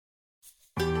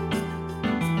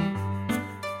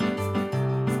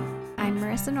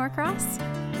Marissa Norcross.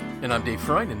 And I'm Dave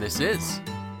Freund, and this is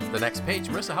The Next Page.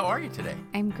 Marissa, how are you today?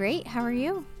 I'm great. How are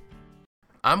you?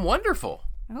 I'm wonderful.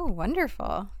 Oh,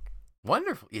 wonderful.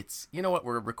 Wonderful. It's, you know what,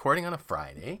 we're recording on a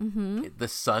Friday. Mm-hmm. The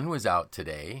sun was out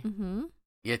today. Mm-hmm.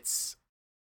 It's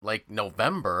like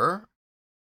November,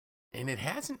 and it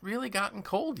hasn't really gotten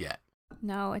cold yet.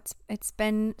 No, it's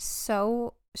been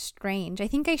so strange. I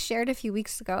think I shared a few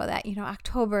weeks ago that,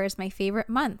 October is my favorite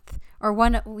month, or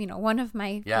one of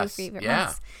my favorite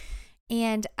months.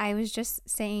 And I was just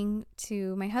saying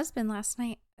to my husband last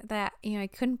night that, I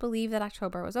couldn't believe that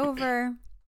October was over.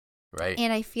 Right.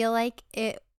 And I feel like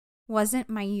it wasn't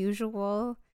my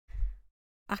usual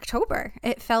October.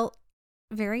 It felt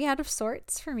very out of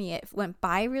sorts for me. It went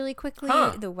by really quickly.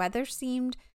 The weather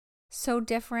seemed so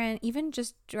different. Even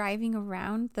just driving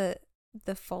around the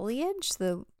foliage,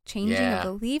 the changing of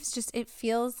the leaves, just it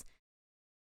feels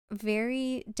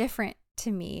very different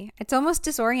to me. It's almost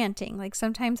disorienting. Like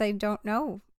sometimes I don't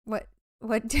know what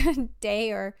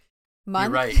day or month.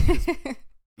 You're right.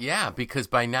 Yeah, because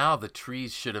by now the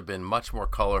trees should have been much more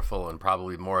colorful and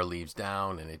probably more leaves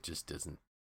down, and it just isn't.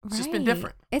 It's just been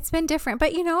different. It's been different,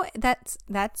 but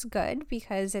that's good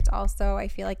because it's also, I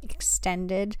feel like,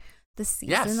 extended the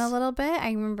season a little bit.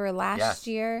 I remember last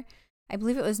year, I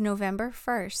believe it was November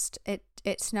 1st.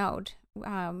 It snowed.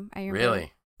 I remember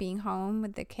being home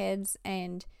with the kids,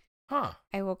 and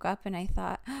I woke up and I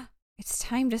thought, it's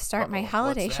time to start my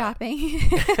holiday shopping.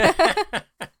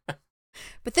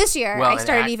 But this year, I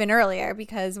started even earlier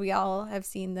because we all have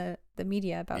seen the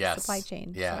media about supply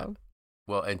chain. Yeah. So.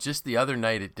 Well, and just the other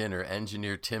night at dinner,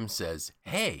 engineer Tim says,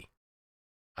 "Hey,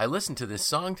 I listened to this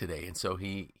song today," and so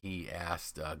he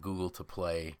asked Google to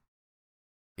play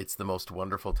 "It's the Most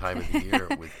Wonderful Time of the Year"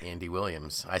 with Andy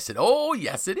Williams. I said, "Oh,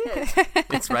 yes, it is.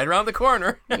 It's right around the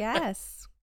corner." Yes.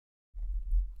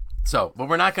 So, but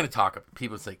we're not going to talk.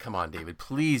 People say, "Come on, David,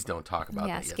 please don't talk about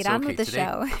that yet." Get on with the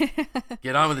show.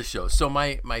 Get on with the show. So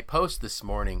my post this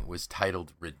morning was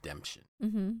titled "Redemption."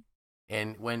 Mm-hmm.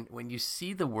 And when you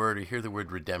see the word or hear the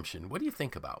word redemption, what do you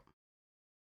think about?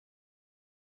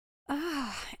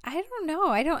 I don't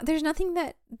know. There's nothing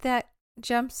that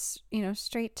jumps,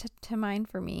 straight to mind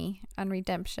for me on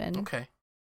redemption. Okay.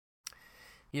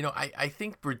 I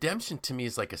think redemption to me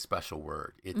is like a special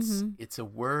word. It's a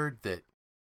word that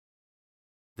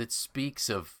speaks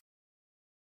of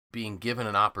being given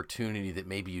an opportunity that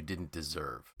maybe you didn't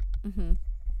deserve. Mm-hmm.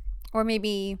 Or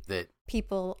maybe that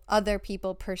other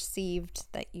people perceived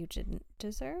that you didn't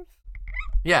deserve.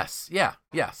 Yes. Yeah.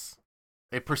 Yes.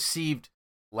 A perceived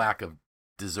lack of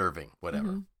deserving, whatever.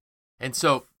 Mm-hmm. And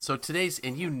so today's,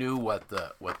 and you knew what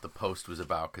the post was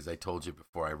about because I told you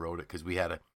before I wrote it, because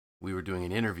we were doing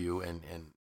an interview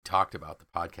and talked about the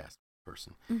podcast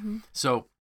person. Mm-hmm. So,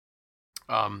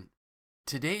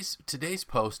 today's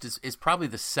post is probably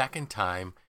the second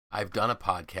time I've done a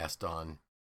podcast on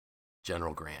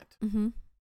General Grant. Mm-hmm.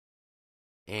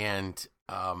 And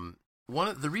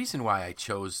the reason why I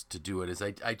chose to do it is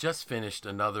I just finished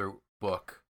another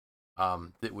book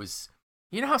that was,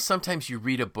 you know how sometimes you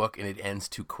read a book and it ends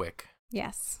too quick?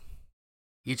 Yes.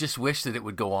 You just wish that it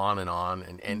would go on,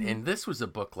 and this was a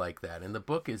book like that. And the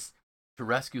book is To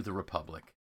Rescue the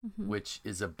Republic, which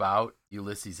is about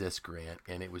Ulysses S. Grant,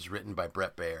 and it was written by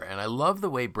Bret Baier. And I love the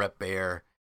way Bret Baier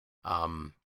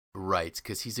writes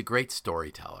because he's a great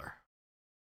storyteller.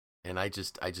 And I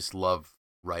just love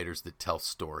writers that tell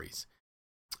stories.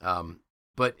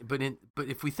 But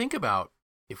if we think about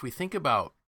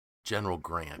General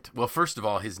Grant, well, first of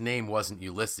all, his name wasn't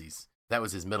Ulysses. That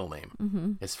was his middle name.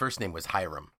 Mm-hmm. His first name was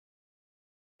Hiram.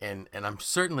 And I'm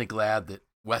certainly glad that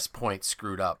West Point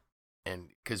screwed up. And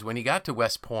because when he got to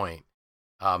West Point,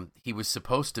 he was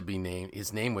supposed to be named,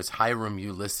 his name was Hiram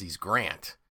Ulysses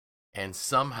Grant. And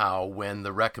somehow when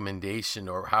the recommendation,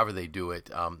 or however they do it,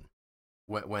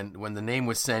 when the name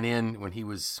was sent in, when he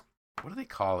was, what do they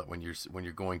call it when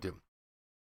you're going to,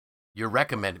 you're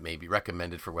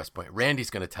recommended for West Point. Randy's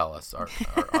going to tell us,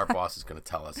 our boss is going to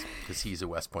tell us because he's a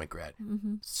West Point grad.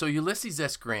 Mm-hmm. So Ulysses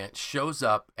S. Grant shows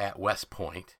up at West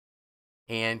Point,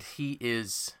 and he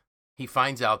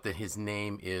finds out that his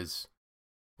name is,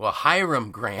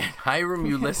 Hiram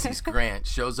Ulysses Grant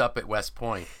shows up at West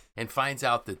Point and finds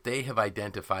out that they have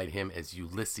identified him as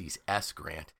Ulysses S.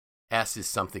 Grant. S is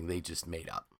something they just made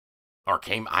up,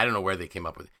 I don't know where they came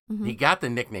up with it. Mm-hmm. He got the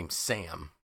nickname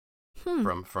Sam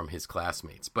from his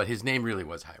classmates, but his name really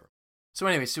was Hiram. So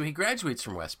anyway, he graduates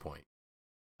from West Point,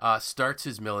 starts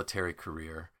his military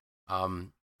career,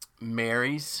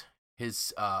 marries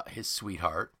his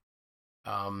sweetheart,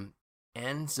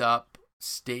 ends up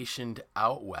stationed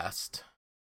out west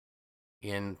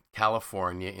in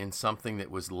California in something that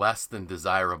was less than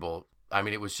desirable I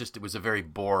mean, it was a very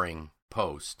boring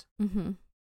post. Mm-hmm.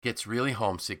 Gets really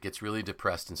homesick, gets really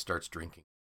depressed, and starts drinking.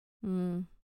 Mm.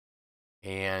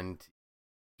 And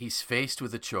he's faced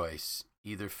with a choice: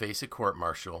 either face a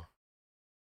court-martial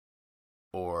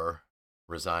or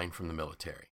resign from the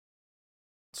military.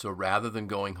 So rather than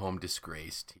going home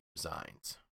disgraced, he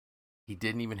resigns. He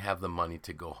didn't even have the money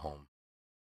to go home.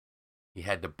 He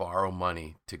had to borrow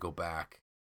money to go back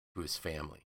to his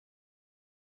family.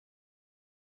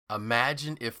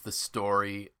 Imagine if the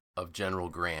story of General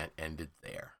Grant ended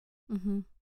there. Mm-hmm.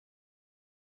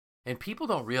 And people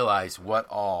don't realize what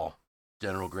all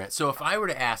General Grant... So if I were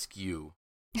to ask you,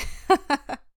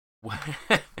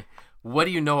 what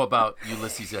do you know about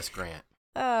Ulysses S. Grant?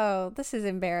 Oh, this is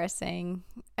embarrassing.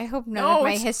 I hope none of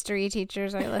my history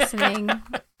teachers are listening.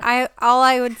 All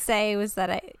I would say was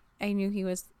that I knew he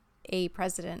was a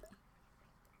president.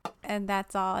 And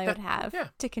that's all I would have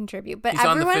to contribute. But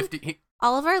everyone,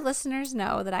 all of our listeners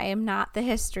know that I am not the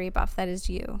history buff that is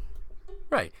you.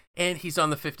 Right. And he's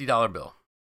on the $50 bill.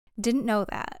 Didn't know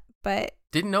that, but...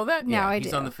 Didn't know that? Now yeah,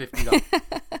 he's on the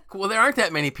 $50. Well, there aren't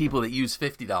that many people that use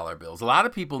 $50 bills. A lot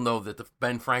of people know that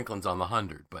Ben Franklin's on the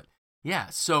 100, but yeah.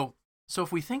 So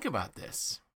if we think about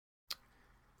this,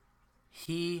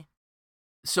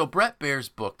 Bret Baier's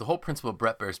book, the whole principle of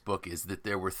Bret Baier's book is that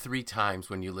there were 3 times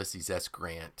when Ulysses S.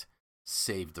 Grant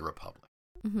saved the Republic.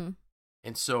 Mm-hmm.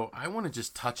 And so I want to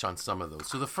just touch on some of those.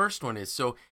 So the first one is,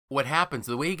 so what happens,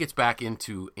 the way he gets back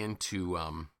into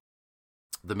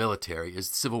the military is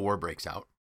the Civil War breaks out.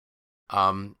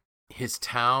 His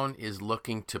town is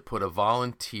looking to put a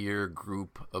volunteer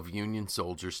group of Union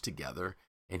soldiers together,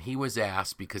 and he was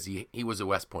asked, because he was a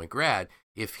West Point grad,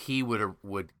 if he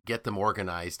would get them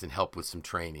organized and help with some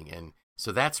training. And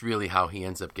so that's really how he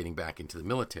ends up getting back into the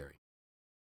military.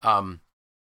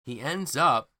 He ends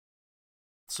up,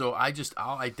 so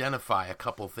I'll identify a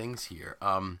couple things here.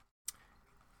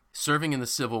 Serving in the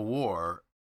Civil War,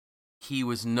 he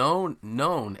was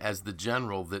known as the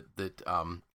general that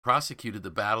prosecuted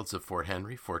the battles of Fort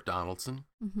Henry, Fort Donelson,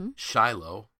 mm-hmm.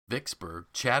 Shiloh, Vicksburg,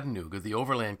 Chattanooga, the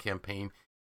Overland Campaign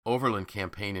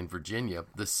in Virginia,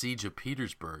 the Siege of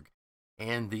Petersburg,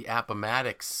 and the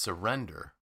Appomattox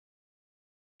surrender.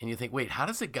 And you think, wait, how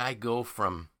does a guy go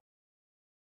from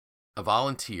a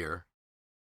volunteer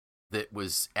that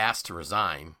was asked to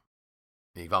resign,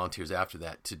 and he volunteers after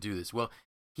that, to do this? Well,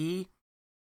 he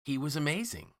was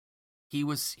amazing. He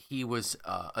was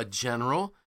a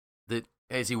general that,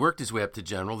 as he worked his way up to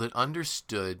general, that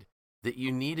understood that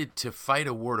you needed to fight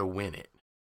a war to win it,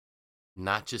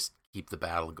 not just keep the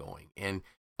battle going. And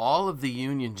all of the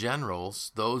Union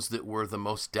generals, those that were the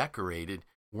most decorated,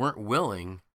 weren't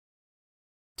willing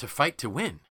to fight to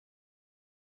win.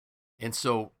 And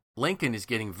so Lincoln is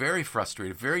getting very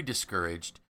frustrated, very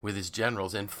discouraged with his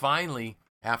generals, and finally,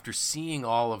 after seeing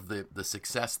all of the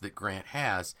success that Grant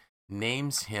has,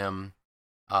 names him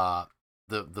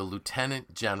the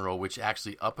lieutenant general, which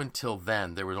actually up until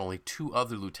then there were only 2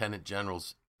 other lieutenant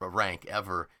generals rank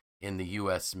ever in the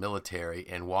U.S. military,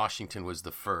 and Washington was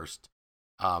the first.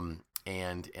 And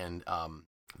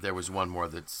there was one more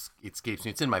it escapes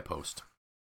me. It's in my post.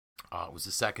 It was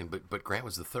the second, but Grant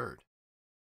was the third.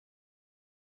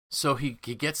 So he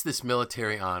gets this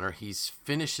military honor. He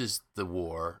finishes the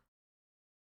war.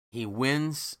 He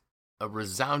wins a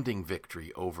resounding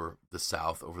victory over the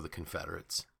South, over the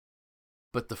Confederates.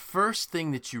 But the first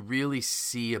thing that you really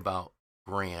see about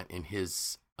Grant in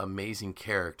his amazing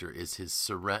character is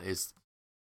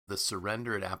the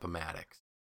surrender at Appomattox.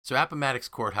 So Appomattox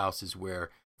Courthouse is where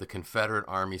the Confederate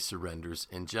Army surrenders,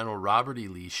 and General Robert E.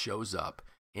 Lee shows up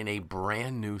in a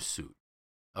brand new suit,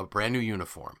 a brand new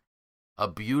uniform, a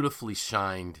beautifully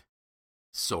shined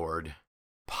sword,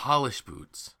 polished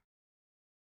boots.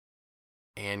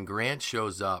 And Grant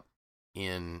shows up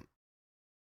in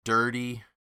dirty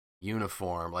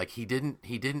uniform, like he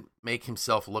didn't make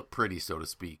himself look pretty, so to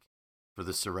speak, for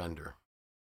the surrender.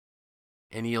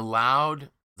 And he allowed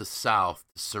the South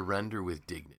to surrender with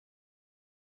dignity.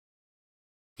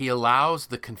 He allows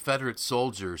the Confederate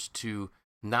soldiers to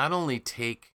not only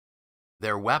take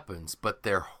their weapons, but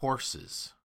their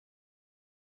horses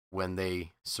when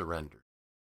they surrendered,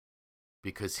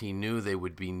 because he knew they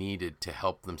would be needed to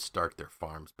help them start their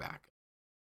farms back.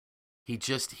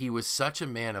 He was such a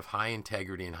man of high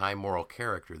integrity and high moral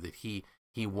character that he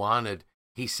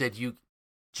said,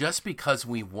 just because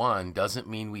we won doesn't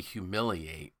mean we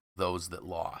humiliate those that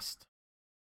lost.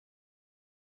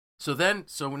 So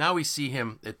now we see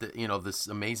him at this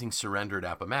amazing surrender at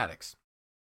Appomattox.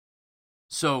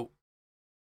 So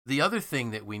the other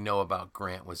thing that we know about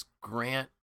Grant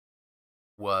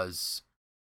was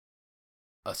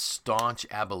a staunch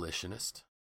abolitionist.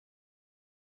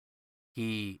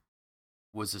 he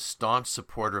was a staunch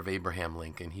supporter of Abraham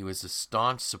Lincoln. He was a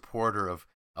staunch supporter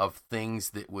of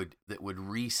things that would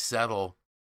resettle.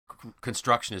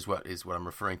 Construction is what I'm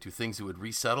referring to. Things that would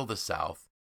resettle the South,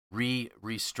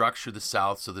 restructure the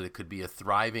South so that it could be a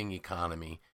thriving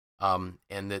economy, and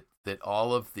that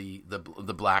all of the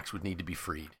blacks would need to be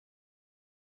freed.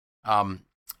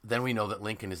 Then we know that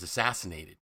Lincoln is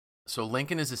assassinated. So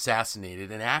Lincoln is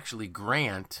assassinated, and actually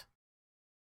Grant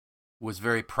was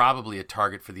very probably a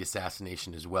target for the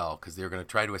assassination as well, because they were going to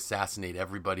try to assassinate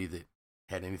everybody that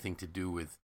had anything to do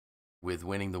with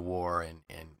winning the war and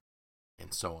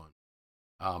so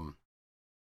on.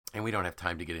 And we don't have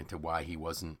time to get into why he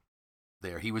wasn't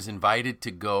there. He was invited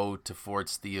to go to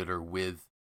Ford's Theater with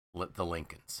the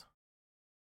Lincolns,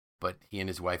 but he and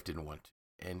his wife didn't want to.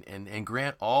 And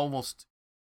Grant almost,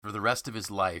 for the rest of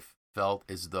his life, felt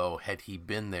as though had he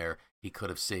been there, he could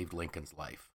have saved Lincoln's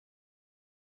life.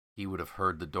 He would have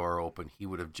heard the door open. He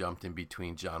would have jumped in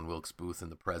between John Wilkes Booth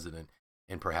and the president,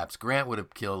 and perhaps Grant would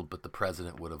have killed, but the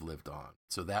president would have lived on.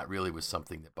 So that really was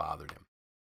something that bothered him.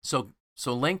 So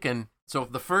Lincoln, so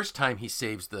the first time he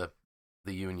saves the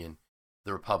Union,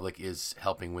 the Republic, is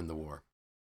helping win the war.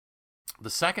 The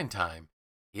second time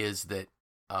is that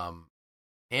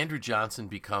Andrew Johnson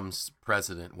becomes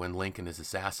president when Lincoln is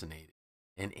assassinated.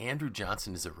 And Andrew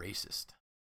Johnson is a racist.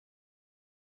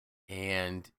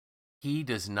 And he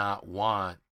does not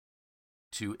want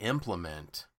to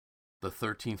implement the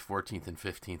 13th, 14th, and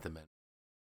 15th Amendment.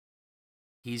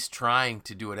 He's trying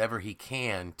to do whatever he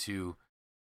can to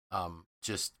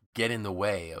just get in the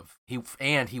way of...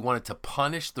 He wanted to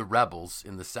punish the rebels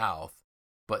in the South,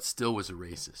 but still was a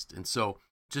racist. And so,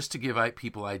 just to give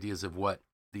people ideas of what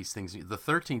these things mean, the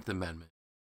 13th Amendment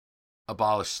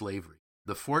abolished slavery.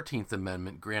 The 14th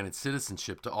Amendment granted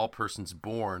citizenship to all persons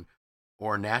born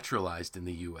or naturalized in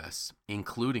the U.S.,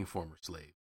 including former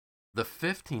slaves. The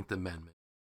 15th Amendment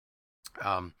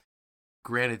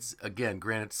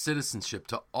granted citizenship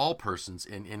to all persons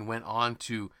and went on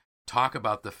to talk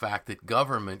about the fact that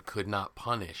government could not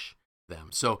punish them.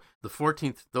 So the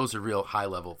 14th, those are real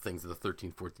high-level things of the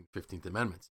 13th, 14th, 15th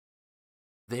Amendments.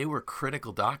 They were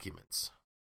critical documents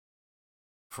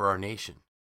for our nation.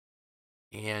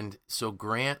 And so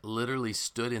Grant literally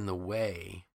stood in the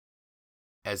way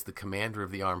as the commander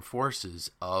of the armed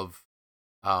forces of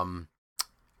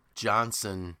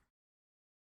Johnson,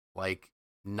 like,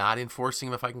 not enforcing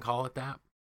him, if I can call it that.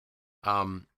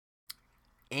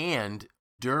 And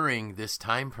during this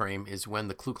time frame is when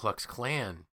the Ku Klux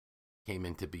Klan came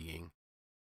into being.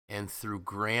 And through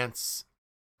Grant's,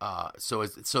 so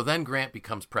then Grant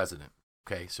becomes president.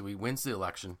 Okay, so he wins the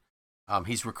election.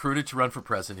 He's recruited to run for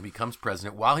president. He becomes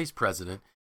president. While he's president,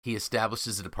 he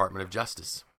establishes the Department of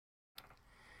Justice.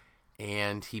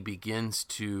 And he begins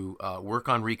to work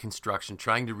on Reconstruction,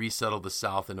 trying to resettle the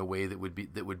South in a way that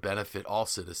would benefit all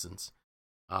citizens.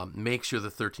 Make sure the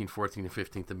 13th, 14th, and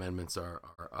 15th Amendments are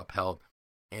upheld,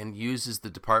 and uses the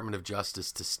Department of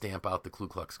Justice to stamp out the Ku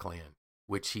Klux Klan,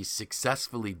 which he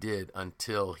successfully did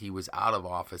until he was out of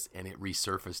office, and it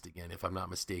resurfaced again, if I'm not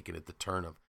mistaken, at the turn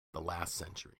of the last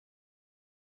century.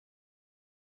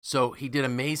 So he did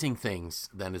amazing things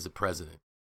then as a president.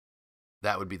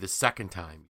 That would be the second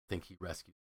time I think he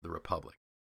rescued the Republic.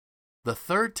 The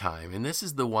third time, and this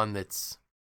is the one that's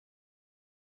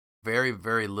very,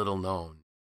 very little known,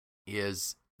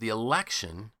 is the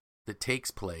election that takes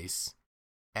place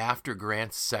after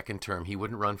Grant's second term. He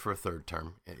wouldn't run for a third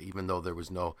term, even though there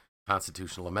was no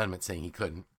constitutional amendment saying he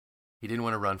couldn't. He didn't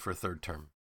want to run for a third term.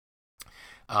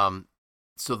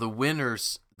 So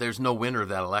there's no winner of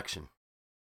that election.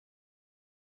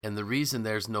 And the reason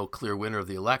there's no clear winner of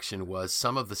the election was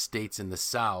some of the states in the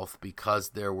South, because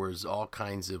there was all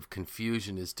kinds of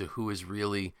confusion as to who is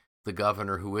really the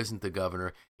governor, who isn't the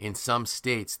governor. In some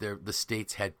states, the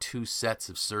states had two sets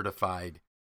of certified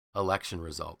election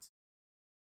results.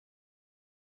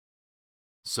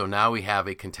 So now we have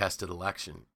a contested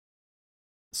election.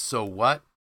 So what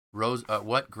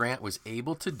Grant was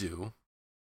able to do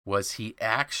was he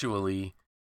actually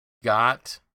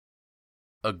got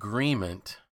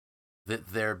agreement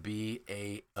that there be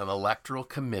an electoral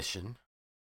commission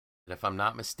that, if I'm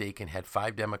not mistaken, had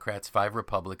 5 Democrats, 5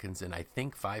 Republicans, and I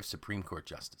think 5 Supreme Court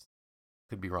justices.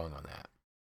 Could be wrong on that.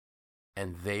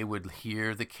 And they would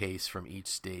hear the case from each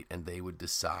state, and they would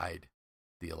decide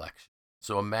the election.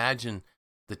 So imagine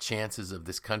the chances of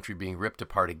this country being ripped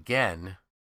apart again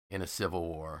in a civil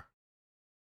war.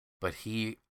 But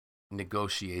he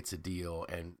negotiates a deal,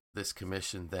 and this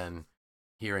commission then,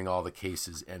 hearing all the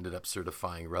cases, ended up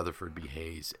certifying Rutherford B.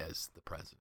 Hayes as the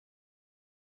president.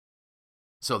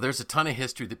 So there's a ton of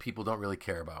history that people don't really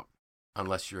care about,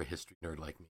 unless you're a history nerd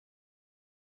like me.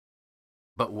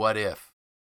 But what if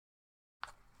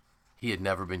he had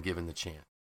never been given the chance?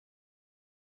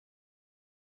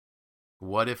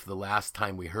 What if the last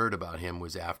time we heard about him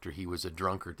was after he was a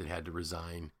drunkard that had to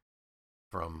resign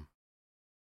from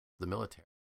the military?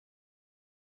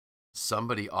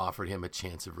 Somebody offered him a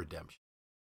chance of redemption.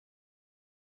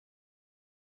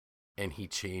 And he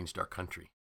changed our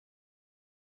country.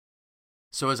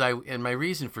 So and my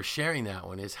reason for sharing that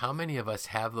one is, how many of us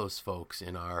have those folks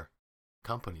in our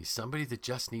companies? Somebody that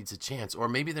just needs a chance, or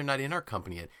maybe they're not in our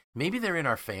company yet. Maybe they're in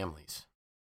our families.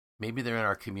 Maybe they're in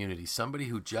our community. Somebody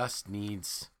who just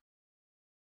needs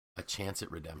a chance at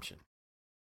redemption.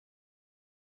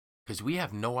 Because we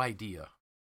have no idea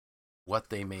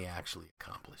what they may actually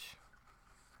accomplish.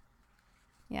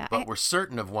 Yeah, but we're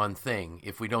certain of one thing: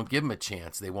 if we don't give them a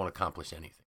chance, they won't accomplish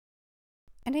anything.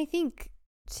 And I think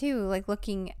too, like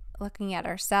looking at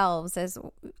ourselves as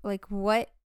like, what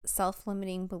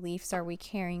self-limiting beliefs are we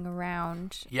carrying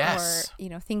around? Yes.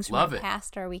 Or, things from the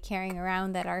past are we carrying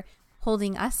around that are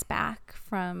holding us back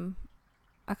from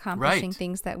accomplishing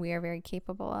things that we are very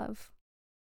capable of?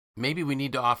 Maybe we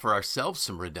need to offer ourselves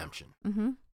some redemption. Mm-hmm.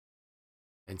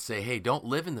 And say, hey, don't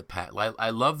live in the past. I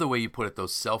love the way you put it,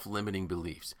 those self-limiting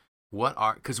beliefs.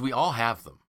 Because we all have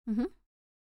them. Mm-hmm.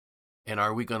 And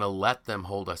are we going to let them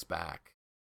hold us back?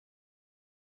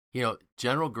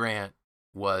 General Grant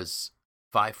was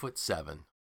 5'7",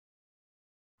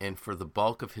 and for the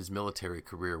bulk of his military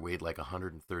career weighed like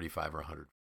 135 or 100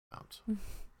 pounds. Mm-hmm.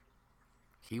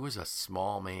 He was a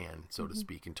small man, so to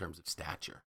speak, in terms of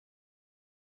stature.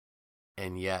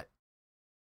 And yet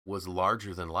was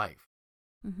larger than life.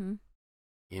 Mm-hmm.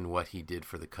 In what he did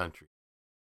for the country.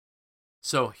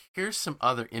 So here's some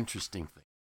other interesting things.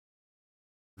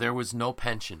 There was no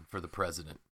pension for the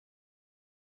president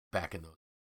back in those.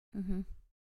 Mm-hmm.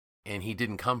 And he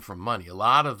didn't come from money. A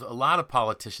lot of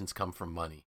politicians come from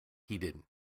money. He didn't.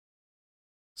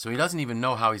 So he doesn't even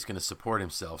know how he's going to support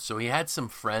himself. So he had some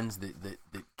friends that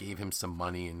gave him some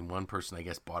money, and one person, I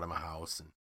guess, bought him a house.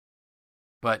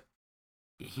 But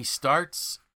he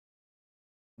starts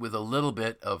with a little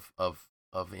bit of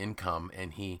income,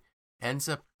 and he ends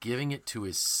up giving it to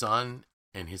his son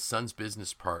and his son's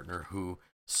business partner, who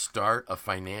start a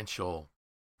financial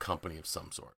company of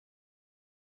some sort.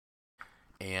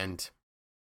 And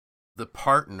the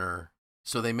partner,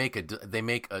 so they make a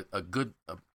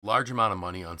large amount of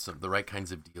money on the right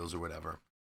kinds of deals or whatever.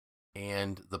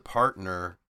 And the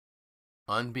partner,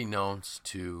 unbeknownst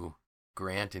to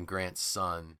Grant and Grant's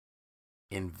son,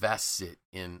 invests it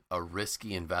in a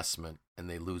risky investment, and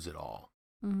they lose it all.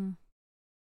 Mm-hmm.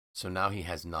 So now he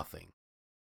has nothing.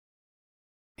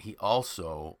 He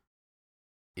also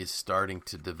is starting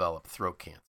to develop throat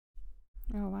cancer.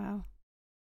 Oh, wow.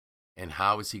 And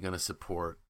how is he going to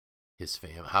support his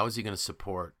family? How is he going to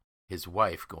support his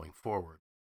wife going forward?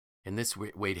 And this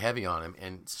weighed heavy on him.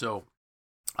 And so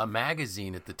a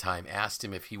magazine at the time asked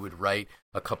him if he would write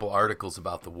a couple articles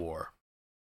about the war,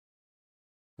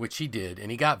 which he did,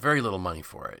 and he got very little money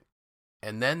for it.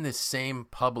 And then this same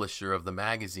publisher of the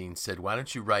magazine said, why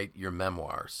don't you write your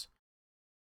memoirs?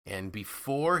 And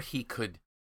before he could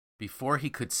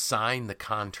sign the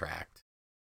contract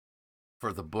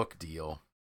for the book deal,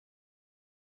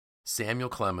 Samuel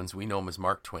Clemens, we know him as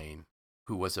Mark Twain,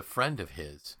 who was a friend of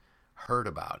his, heard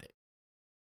about it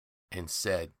and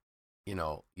said,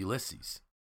 Ulysses,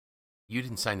 you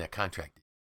didn't sign that contract.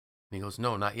 And he goes,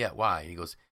 no, not yet. Why? And he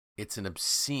goes, it's an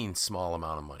obscene small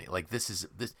amount of money. Like this,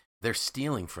 they're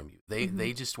stealing from you.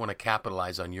 They just want to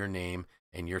capitalize on your name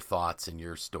and your thoughts and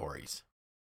your stories.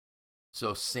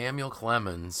 So Samuel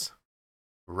Clemens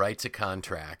writes a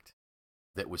contract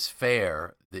that was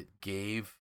fair, that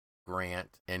gave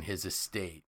Grant and his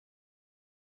estate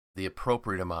the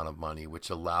appropriate amount of money, which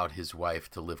allowed his wife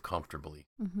to live comfortably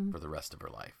for the rest of her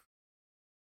life.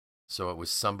 So it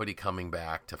was somebody coming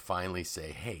back to finally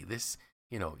say, hey, this,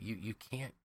 you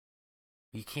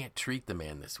can't treat the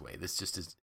man this way. This just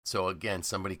is. So again,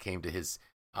 somebody came to his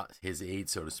aid,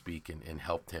 so to speak, and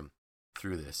helped him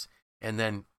through this. And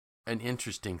then an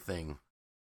interesting thing.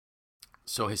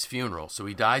 So his funeral. So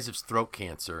he dies of throat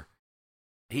cancer.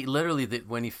 He literally,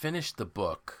 when he finished the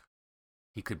book,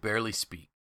 he could barely speak.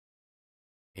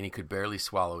 And he could barely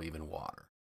swallow even water.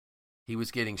 He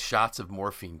was getting shots of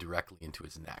morphine directly into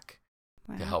his neck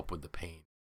to help with the pain.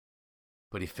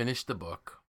 But he finished the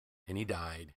book, and he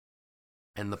died.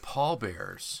 And the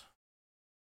pallbearers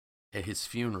at his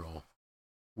funeral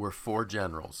were 4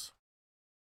 generals.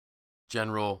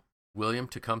 General William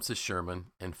Tecumseh Sherman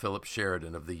and Philip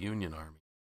Sheridan of the Union Army.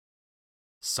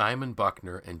 Simon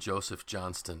Buckner and Joseph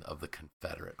Johnston of the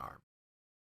Confederate Army.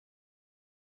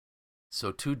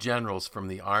 So 2 generals from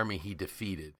the army he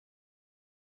defeated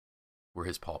were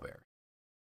his pallbearers.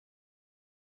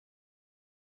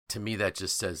 To me, that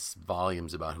just says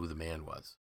volumes about who the man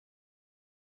was.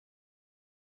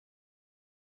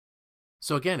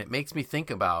 So again, it makes me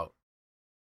think about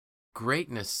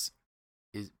greatness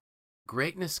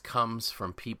comes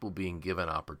from people being given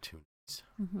opportunities.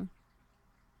 Mm-hmm.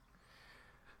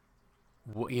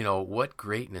 What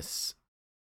greatness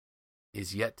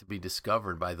is yet to be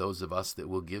discovered by those of us that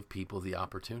will give people the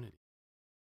opportunity.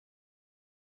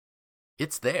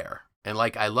 It's there. And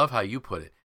like, I love how you put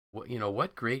it.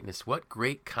 What greatness, what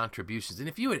great contributions. And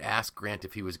if you had asked Grant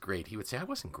if he was great, he would say, I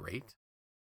wasn't great.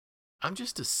 I'm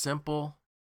just a simple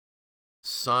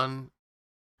son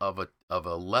of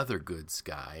a leather goods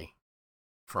guy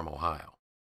from Ohio.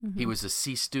 Mm-hmm. He was a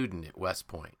C student at West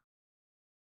Point.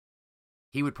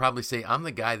 He would probably say, I'm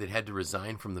the guy that had to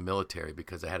resign from the military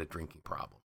because I had a drinking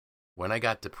problem. When I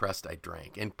got depressed, I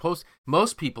drank. And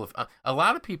most people, a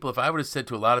lot of people, if I would have said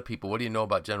to a lot of people, what do you know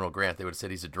about General Grant? They would have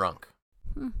said he's a drunk.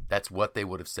 That's what they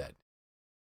would have said.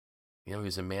 He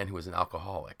was a man who was an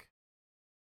alcoholic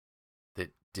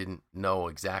that didn't know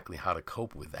exactly how to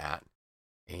cope with that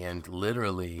and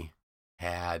literally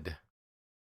had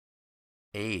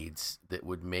aids that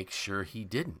would make sure he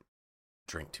didn't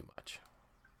drink too much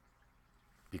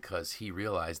because he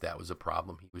realized that was a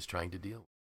problem he was trying to deal with.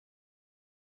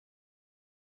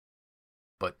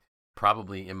 But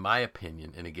probably, in my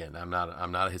opinion, and again, I'm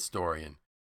not a historian,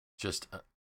 just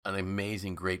an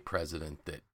amazing, great president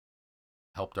that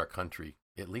helped our country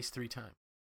at least 3 times.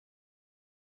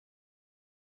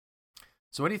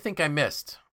 So what do you think I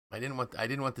missed? I didn't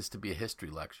want this to be a history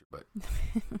lecture, but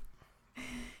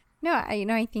no,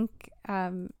 I think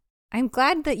I'm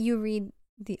glad that you read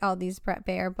all these Bret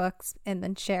Baier books and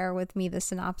then share with me the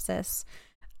synopsis,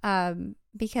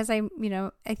 because I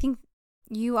think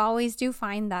you always do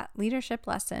find that leadership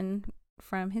lesson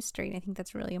from history, and I think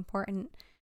that's really important.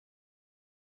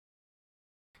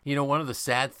 One of the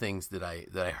sad things that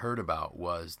I heard about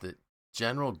was that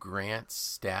General Grant's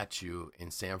statue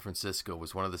in San Francisco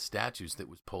was one of the statues that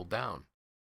was pulled down.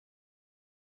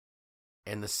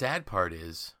 And the sad part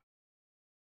is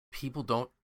people don't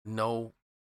know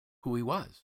who he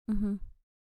was. Mm-hmm.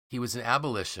 He was an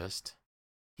abolitionist.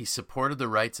 He supported the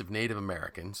rights of Native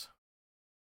Americans.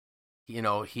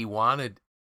 He wanted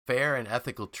fair and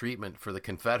ethical treatment for the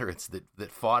Confederates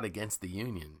that fought against the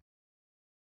Union.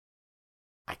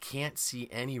 I can't see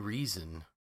any reason.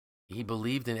 He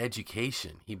believed in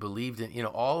education. He believed in,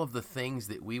 all of the things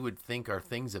that we would think are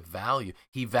things of value.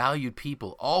 He valued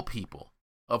people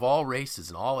of all races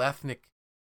and all ethnic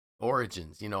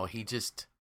origins.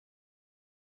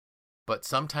 But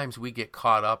sometimes we get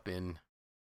caught up in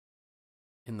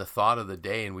the thought of the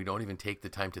day and we don't even take the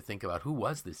time to think about who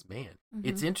was this man. Mm-hmm.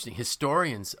 It's interesting.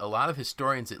 A lot of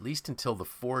historians, at least until the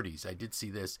 40s, I did see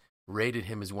this, rated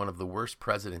him as one of the worst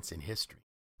presidents in history.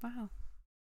 Wow.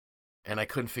 And I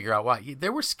couldn't figure out why.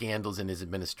 There were scandals in his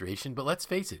administration, but let's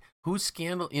face it, whose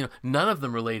scandal? None of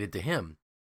them related to him.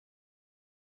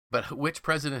 But which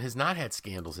president has not had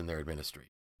scandals in their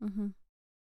administration? Mm-hmm.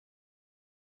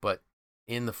 But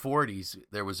in the 40s,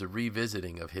 there was a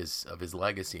revisiting of his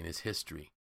legacy and his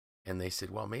history, and they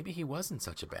said, well, maybe he wasn't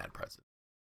such a bad president.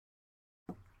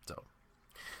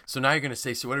 So now you're going to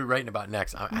say, so what are we writing about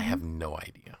next? I have no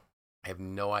idea.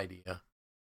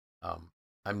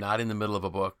 I'm not in the middle of a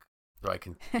book, so I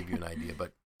can give you an idea,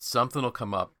 but something will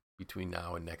come up between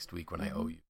now and next week when I owe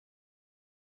you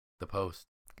the post.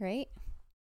 Great.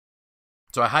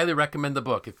 So I highly recommend the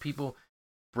book.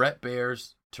 Bret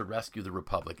Baier's To Rescue the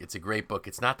Republic. It's a great book.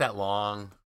 It's not that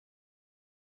long.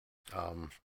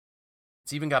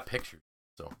 It's even got pictures.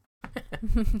 So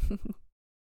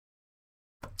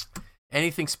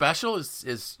anything special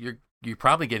is you're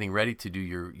probably getting ready to do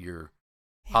your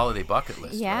holiday bucket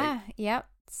list, yeah, right? Yep.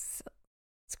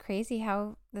 It's crazy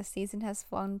how the season has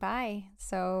flown by.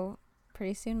 So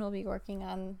pretty soon we'll be working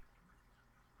on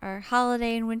our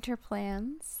holiday and winter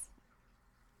plans.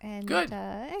 And good.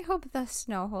 I hope the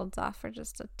snow holds off for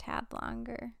just a tad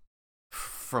longer.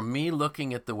 From me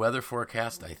looking at the weather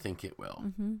forecast, I think it will.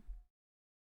 Mm-hmm.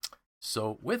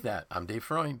 So with that, I'm Dave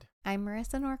Freund. I'm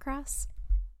Marisa Norcross.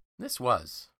 This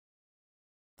was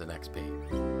The Next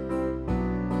Page.